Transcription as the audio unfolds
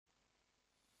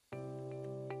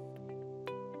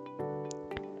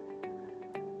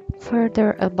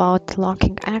Further about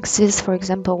locking axis, for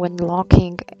example, when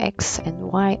locking X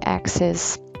and Y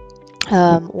axis,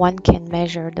 one can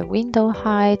measure the window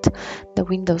height,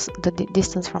 the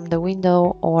distance from the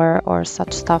window, or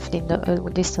such stuff in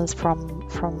the distance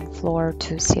from floor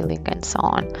to ceiling and so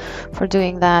on. For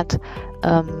doing that,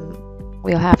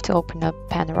 we'll have to open a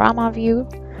panorama view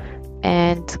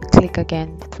and click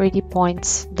again 3D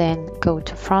points, then go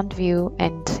to front view,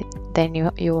 and then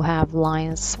you'll have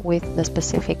lines with the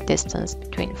specific distance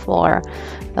between floor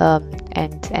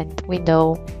and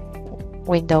window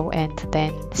and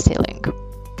then ceiling.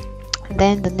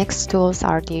 Then the next tools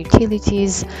are the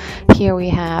utilities. Here we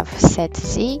have set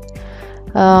Z.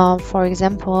 For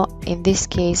example, in this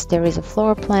case there is a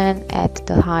floor plan at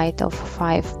the height of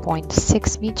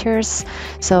 5.6 meters.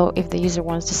 So if the user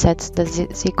wants to set the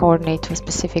Z coordinate to a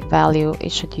specific value,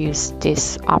 it should use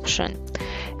this option.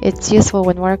 It's useful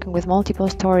when working with multiple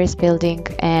stories building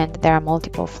and there are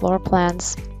multiple floor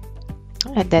plans,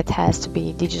 and that has to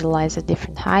be digitalized at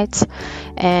different heights,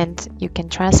 and you can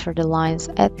transfer the lines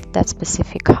at that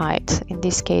specific height. In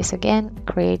this case, again,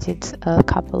 created a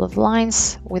couple of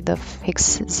lines with the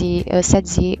fix Z, set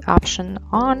Z option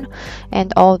on,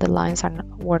 and all the lines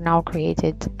were now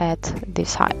created at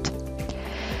this height.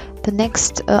 The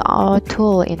next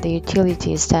tool in the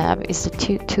Utilities tab is the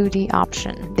 2D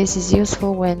option. This is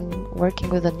useful when working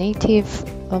with the native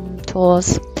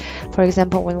tools. For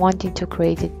example, when wanting to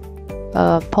create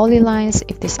polylines,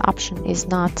 if this option is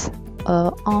not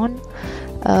on,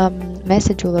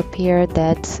 message will appear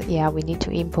that we need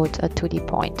to input a 2D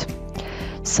point.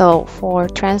 So for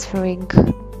transferring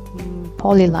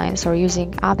polylines or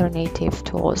using other native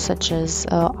tools such as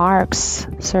arcs,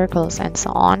 circles, and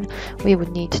so on, we would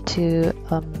need to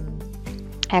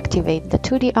activate the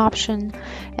 2D option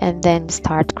and then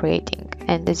start creating.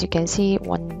 And as you can see,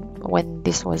 when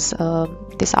this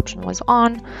option was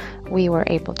on, we were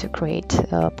able to create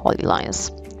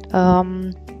polylines.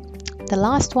 The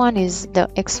last one is the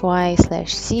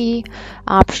XY/Z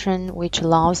option, which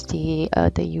allows the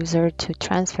user to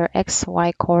transfer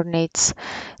XY coordinates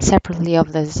separately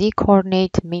of the Z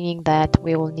coordinate, meaning that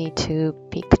we will need to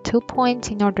pick 2 points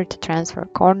in order to transfer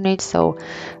coordinates. So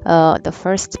the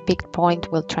first picked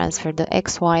point will transfer the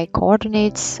XY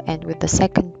coordinates, and with the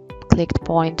second clicked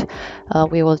point,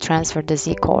 we will transfer the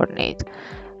Z coordinate.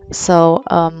 So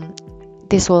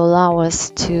this will allow us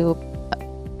to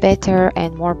better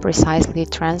and more precisely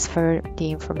transfer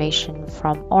the information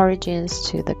from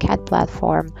Origins to the CAD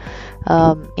platform.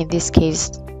 In this case,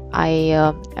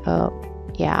 there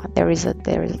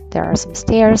are some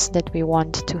stairs that we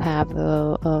want to have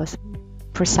a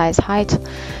precise height.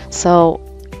 So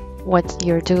what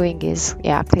you're doing is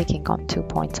clicking on 2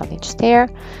 points on each stair.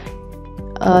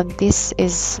 This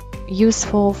is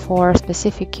useful for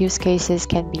specific use cases,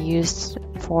 can be used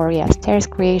for stairs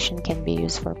creation, can be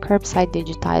used for curbside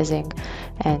digitizing,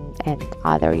 and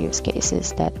other use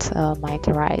cases that might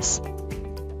arise.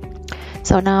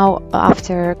 So now,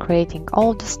 after creating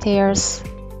all the stairs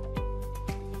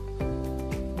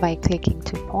by clicking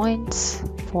 2 points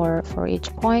for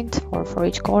each point, for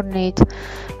each coordinate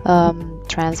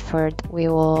transferred,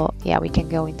 we can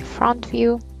go in the front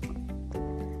view.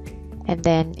 And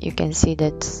then you can see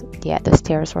that the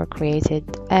stairs were created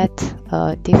at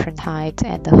a different height,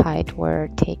 and the height were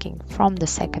taken from the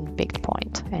second picked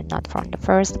point and not from the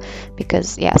first,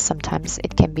 because sometimes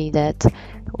it can be that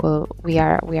we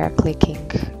are clicking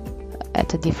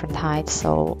at a different height,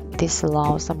 so this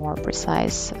allows a more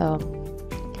precise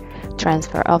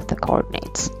transfer of the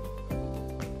coordinates.